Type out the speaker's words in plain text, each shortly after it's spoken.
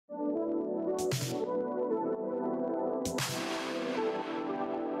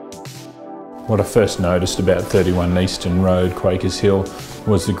What I first noticed about 31 Eastern Road, Quakers Hill,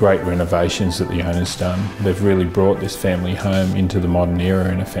 was the great renovations that the owner's done. They've really brought this family home into the modern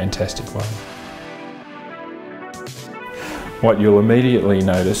era in a fantastic way. What you'll immediately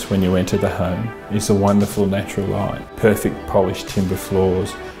notice when you enter the home is the wonderful natural light, perfect polished timber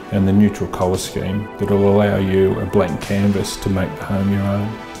floors and the neutral colour scheme that will allow you a blank canvas to make the home your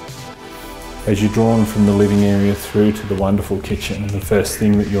own. As you're drawn from the living area through to the wonderful kitchen, the first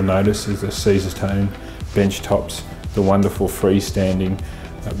thing that you'll notice is the Caesar tone bench tops, the wonderful freestanding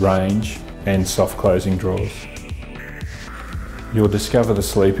range and soft closing drawers. You'll discover the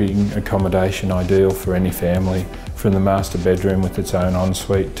sleeping accommodation ideal for any family, from the master bedroom with its own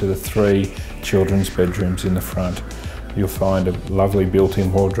ensuite to the 3 children's bedrooms in the front. You'll find lovely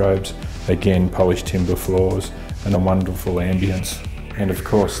built-in wardrobes, again polished timber floors and a wonderful ambience. And of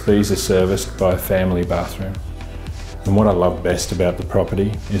course these are serviced by a family bathroom. And what I love best about the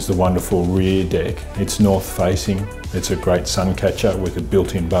property is the wonderful rear deck. It's north facing, it's a great sun catcher with a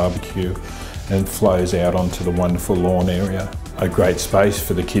built-in barbecue and flows out onto the wonderful lawn area. A great space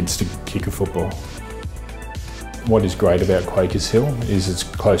for the kids to kick a football. What is great about Quakers Hill is its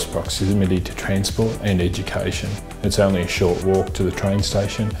close proximity to transport and education. It's only a short walk to the train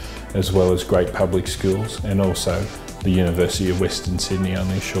station, as well as great public schools and also the University of Western Sydney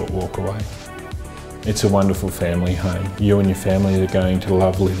only a short walk away. It's a wonderful family home. You and your family are going to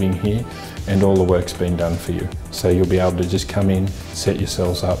love living here and all the work's been done for you. So you'll be able to just come in, set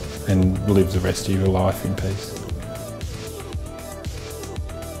yourselves up and live the rest of your life in peace.